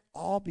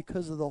 all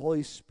because of the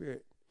Holy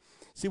Spirit.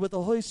 See, what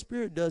the Holy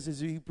Spirit does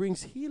is he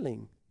brings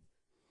healing,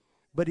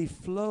 but he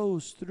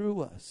flows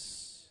through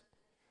us.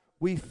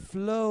 We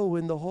flow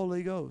in the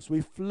Holy Ghost.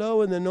 We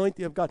flow in the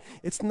anointing of God.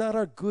 It's not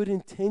our good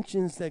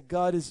intentions that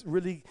God is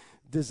really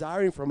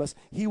desiring from us.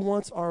 He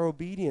wants our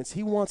obedience.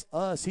 He wants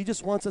us. He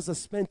just wants us to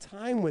spend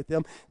time with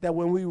him, that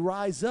when we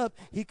rise up,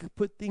 he could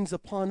put things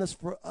upon us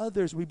for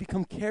others. We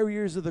become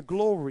carriers of the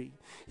glory.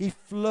 He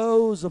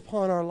flows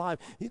upon our life.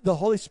 The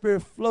Holy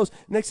Spirit flows.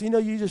 Next thing you know,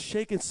 you're just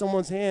shaking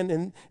someone's hand,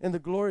 and the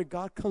glory of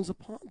God comes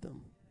upon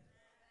them.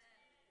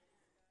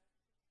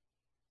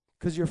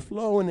 Because you're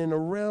flowing in a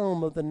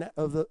realm of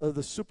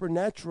the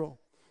supernatural.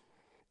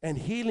 And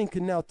healing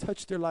can now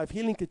touch their life.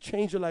 Healing could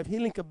change their life.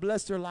 Healing could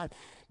bless their life.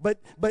 But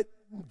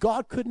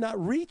God could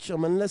not reach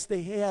them unless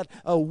they had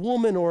a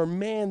woman or a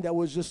man that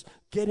was just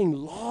getting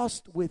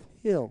lost with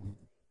him.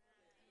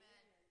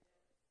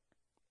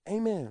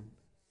 Amen.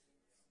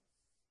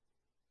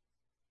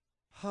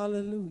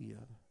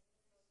 Hallelujah.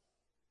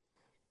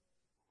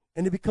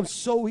 And it becomes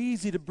so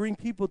easy to bring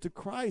people to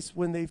Christ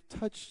when they've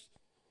touched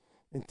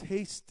and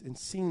tasted and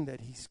seen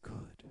that he's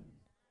good.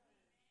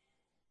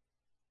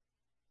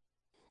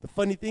 The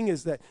funny thing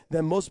is that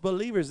most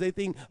believers, they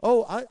think,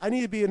 oh, I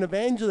need to be an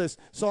evangelist,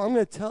 so I'm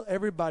going to tell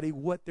everybody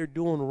what they're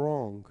doing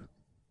wrong.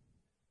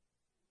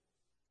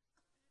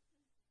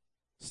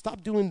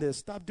 Stop doing this.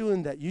 Stop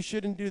doing that. You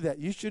shouldn't do that.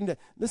 You shouldn't.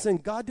 Listen,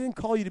 God didn't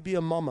call you to be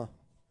a mama.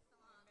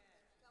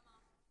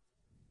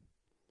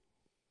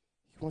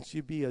 He wants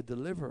you to be a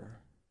deliverer,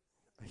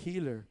 a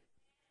healer.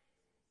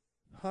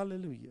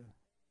 Hallelujah.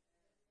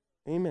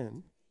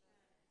 Amen.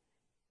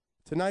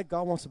 Tonight,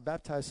 God wants to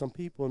baptize some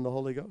people in the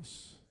Holy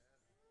Ghost.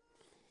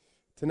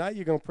 Tonight,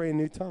 you're going to pray in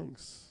new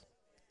tongues.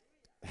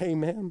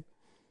 Amen.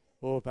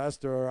 Oh,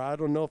 Pastor, I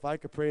don't know if I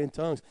could pray in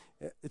tongues.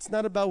 It's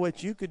not about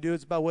what you could do.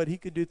 It's about what he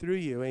could do through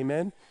you.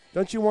 Amen.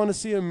 Don't you want to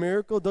see a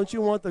miracle? Don't you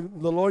want the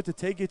Lord to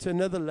take you to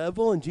another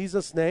level in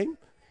Jesus' name?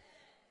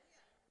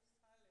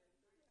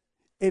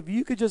 If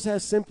you could just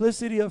have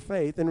simplicity of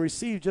faith and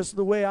receive just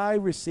the way I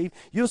receive,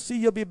 you'll see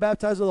you'll be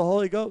baptized with the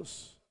Holy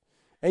Ghost.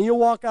 And you'll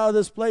walk out of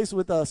this place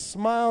with a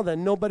smile that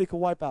nobody could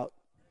wipe out.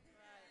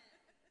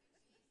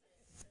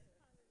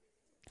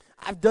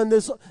 I've done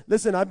this.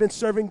 Listen, I've been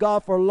serving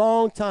God for a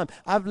long time.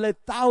 I've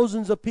led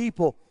thousands of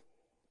people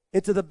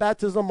into the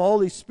baptism of the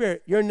Holy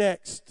Spirit. You're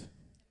next.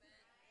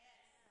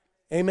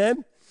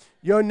 Amen?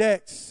 You're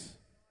next.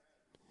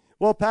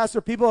 Well,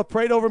 Pastor, people have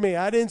prayed over me.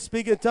 I didn't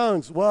speak in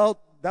tongues.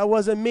 Well, that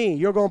wasn't me.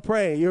 You're going to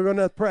pray. You're going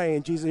to pray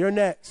in Jesus. You're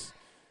next.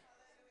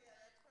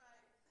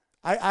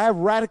 I have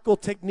radical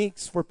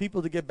techniques for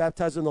people to get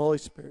baptized in the Holy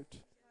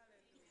Spirit.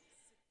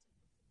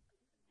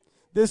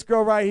 This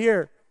girl right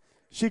here,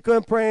 she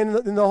couldn't pray in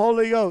the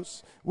Holy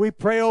Ghost. We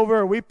pray over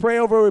her. We pray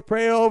over her. We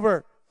pray over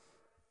her.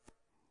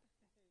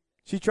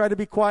 She tried to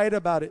be quiet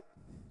about it.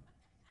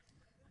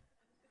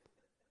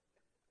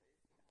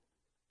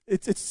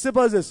 It's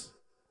simple as this.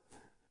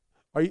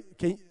 Are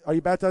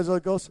you baptized in the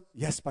Holy Ghost?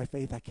 Yes, by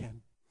faith I can.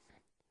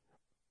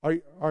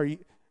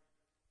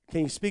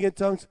 Can you speak in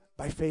tongues?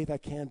 By faith I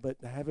can, but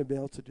I haven't been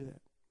able to do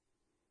that.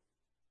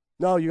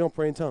 No, you're going to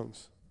pray in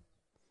tongues.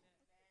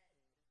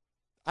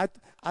 I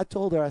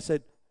told her, I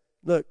said,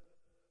 look,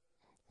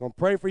 I'm going to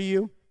pray for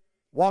you.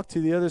 Walk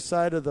to the other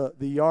side of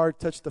the yard,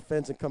 touch the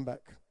fence, and come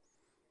back.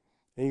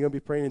 And you're going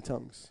to be praying in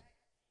tongues.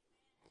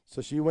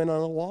 So she went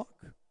on a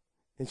walk,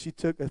 and she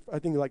took, I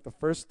think, like the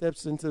first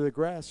steps into the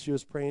grass. She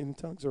was praying in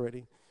tongues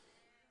already.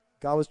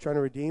 God was trying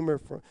to redeem her,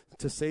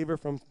 to save her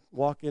from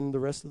walking the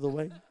rest of the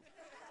way.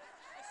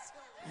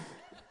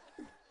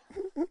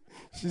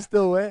 She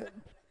still went.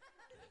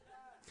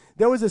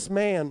 There was this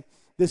man,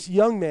 this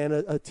young man,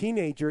 a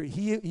teenager.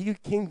 He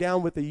came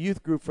down with a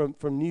youth group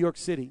from New York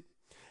City,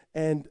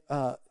 and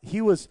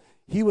he was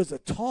a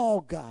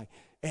tall guy,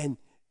 and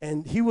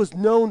he was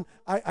known.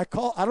 I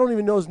don't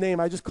even know his name.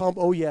 I just call him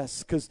Oh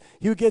Yes, because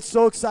he would get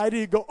so excited.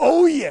 He'd go,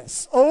 Oh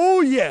yes,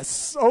 oh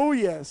yes, oh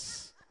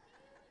yes,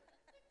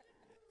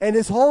 and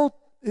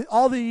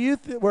all the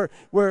youth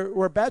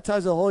were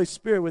baptized in the Holy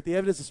Spirit with the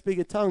evidence of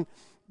speaking in tongues.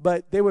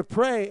 But they would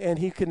pray, and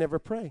he could never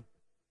pray.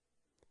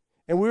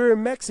 And we were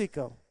in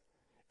Mexico.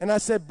 And I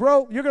said,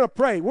 bro, you're going to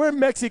pray. We're in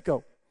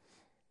Mexico.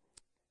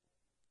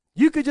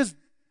 You could just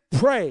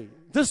pray.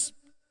 Just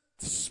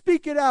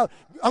speak it out.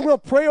 I'm going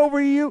to pray over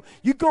you.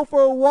 You go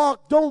for a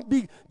walk. Don't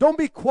be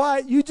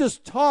quiet. You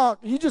just talk.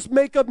 You just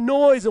make up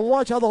noise and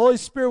watch how the Holy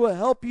Spirit will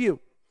help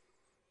you.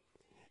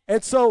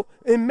 And so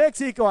in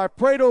Mexico, I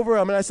prayed over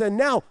him, and I said,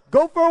 now,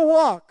 go for a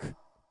walk.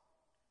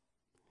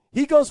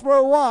 He goes for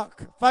a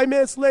walk. 5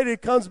 minutes later, he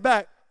comes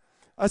back.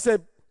 I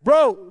said,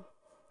 bro,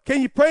 can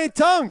you pray in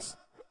tongues?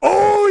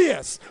 Oh,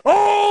 yes.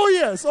 Oh,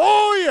 yes.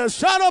 Oh, yes.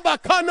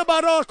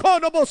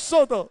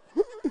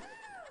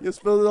 You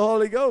spill the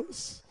Holy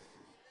Ghost.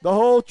 The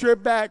whole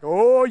trip back.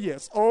 Oh,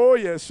 yes. Oh,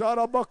 yes.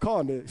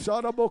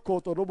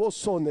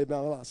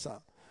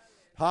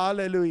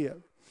 Hallelujah.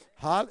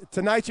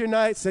 Tonight's your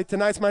night. Say,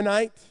 tonight's my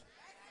night.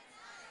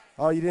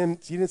 Oh, you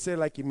didn't say it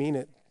like you mean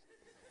it.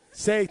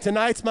 Say,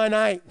 tonight's my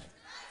night.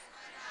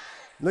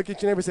 Look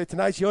at your neighbor and say,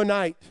 tonight's your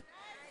night.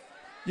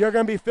 You're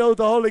going to be filled with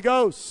the Holy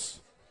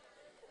Ghost.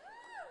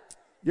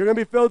 You're going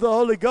to be filled with the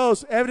Holy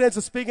Ghost. Evidence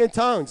of speaking in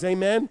tongues.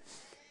 Amen.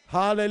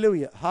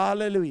 Hallelujah.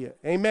 Hallelujah.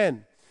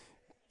 Amen.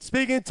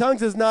 Speaking in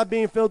tongues is not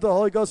being filled with the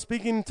Holy Ghost.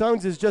 Speaking in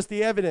tongues is just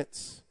the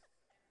evidence.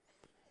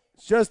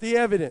 It's just the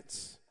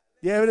evidence.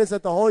 The evidence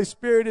that the Holy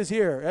Spirit is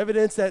here.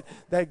 Evidence that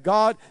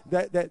God,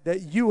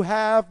 that you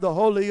have the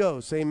Holy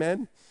Ghost.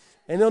 Amen.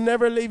 And He'll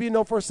never leave you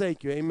nor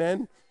forsake you.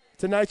 Amen.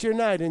 Tonight's your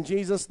night in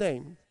Jesus'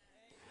 name.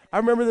 I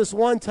remember this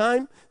one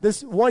time,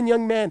 this one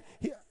young man,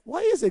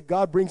 why is it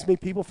God brings me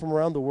people from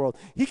around the world?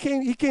 He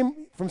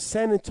came from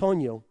San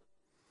Antonio.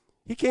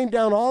 He came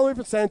down all the way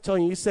from San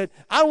Antonio. He said,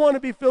 I want to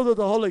be filled with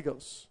the Holy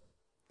Ghost.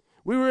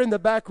 We were in the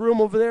back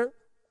room over there.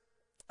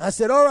 I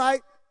said, all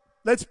right,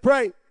 let's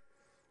pray.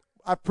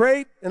 I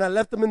prayed, and I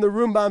left him in the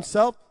room by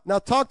himself. Now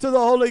talk to the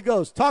Holy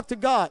Ghost. Talk to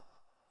God.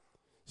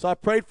 So I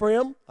prayed for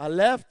him. I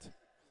left.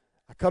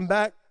 I come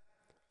back.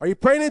 Are you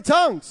praying in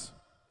tongues?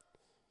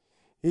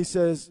 He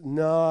says,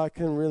 no, I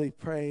couldn't really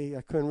pray.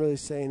 I couldn't really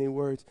say any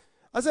words.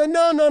 I said,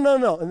 no.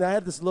 And I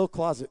had this little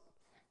closet.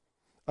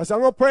 I said, I'm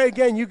going to pray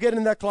again. You get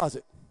in that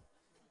closet.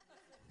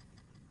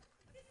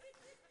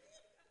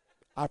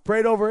 I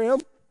prayed over him,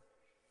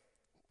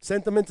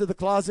 sent him into the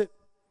closet.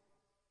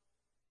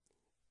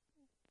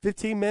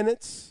 15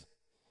 minutes,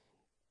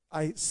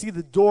 I see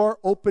the door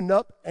open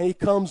up, and he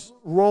comes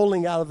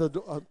rolling out of the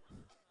door.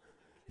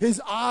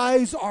 His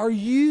eyes are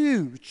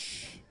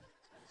huge.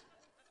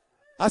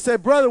 I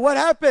said, brother, what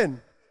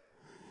happened?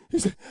 He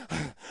said,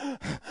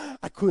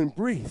 I couldn't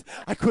breathe.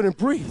 I couldn't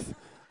breathe.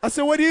 I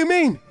said, what do you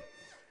mean?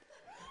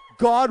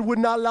 God would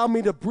not allow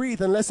me to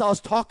breathe unless I was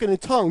talking in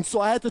tongues. So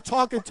I had to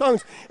talk in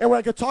tongues. And when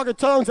I could talk in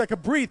tongues, I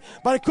could breathe.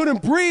 But I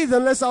couldn't breathe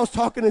unless I was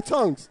talking in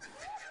tongues.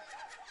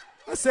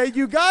 I said,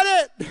 you got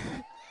it.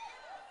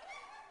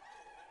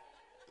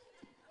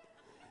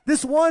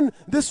 This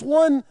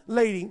one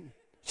lady,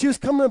 she was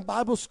coming to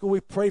Bible school. We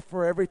prayed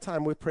for her every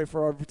time.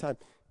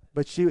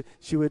 But she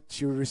would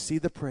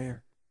receive the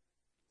prayer,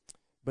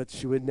 but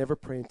she would never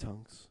pray in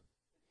tongues.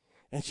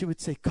 And she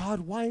would say,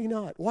 God, why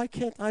not? Why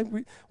can't I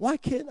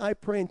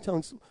pray in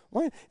tongues?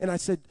 Why? And I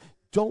said,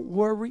 don't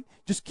worry.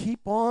 Just keep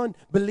on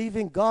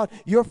believing God.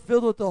 You're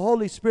filled with the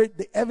Holy Spirit.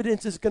 The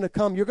evidence is going to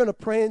come. You're going to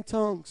pray in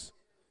tongues.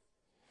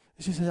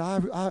 And she said,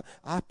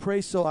 I pray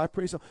so. I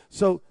pray so.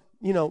 So,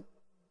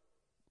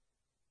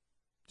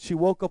 she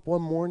woke up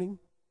one morning.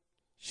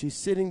 She's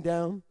sitting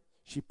down.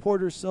 She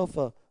poured herself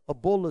a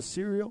bowl of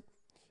cereal,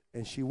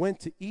 and she went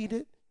to eat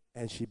it,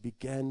 and she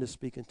began to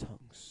speak in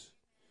tongues.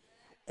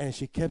 And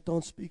she kept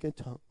on speaking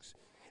tongues.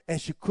 And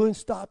she couldn't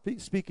stop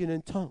speaking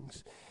in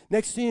tongues.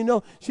 Next thing you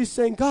know, she's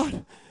saying,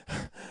 God,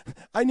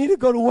 I need to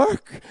go to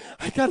work.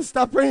 I got to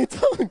stop praying in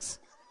tongues.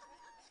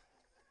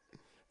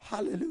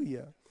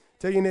 Hallelujah.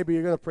 Tell your neighbor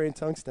you're going to pray in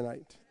tongues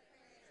tonight.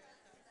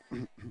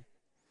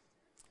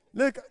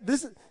 Look,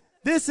 this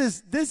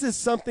is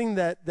something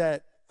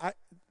that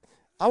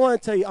I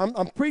want to tell you,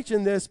 I'm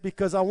preaching this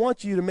because I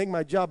want you to make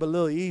my job a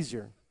little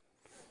easier.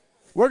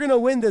 We're going to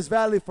win this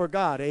valley for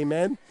God,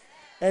 amen?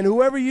 And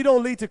whoever you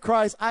don't lead to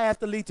Christ, I have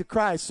to lead to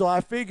Christ. So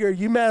I figure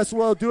you may as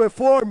well do it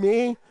for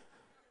me.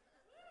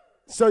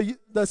 So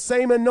the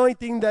same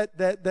anointing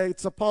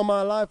that's upon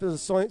my life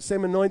is the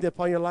same anointing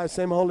upon your life,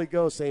 same Holy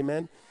Ghost,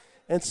 amen?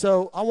 And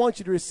so I want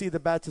you to receive the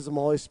baptism of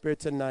the Holy Spirit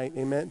tonight,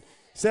 amen?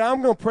 Say,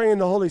 I'm going to pray in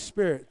the Holy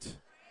Spirit.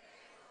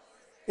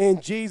 In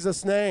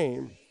Jesus'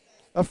 name.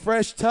 A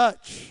fresh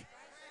touch,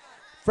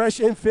 fresh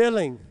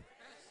infilling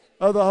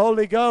of the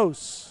Holy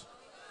Ghost.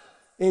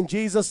 In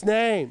Jesus'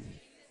 name,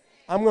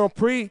 I'm going to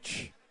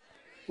preach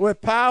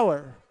with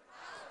power.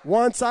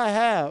 Once I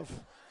have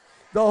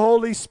the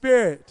Holy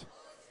Spirit,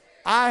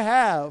 I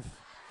have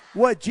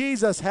what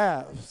Jesus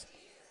has.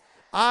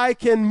 I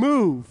can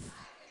move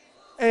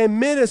and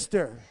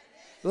minister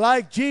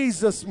like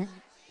Jesus.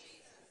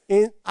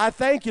 I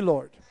thank you,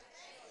 Lord,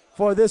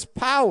 for this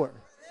power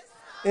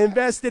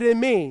invested in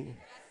me.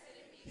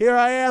 Here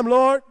I am,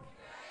 Lord.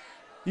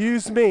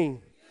 Use me.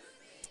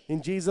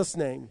 In Jesus'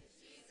 name.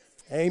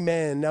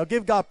 Amen. Now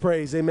give God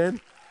praise.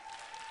 Amen.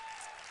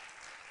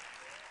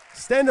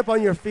 Stand up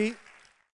on your feet.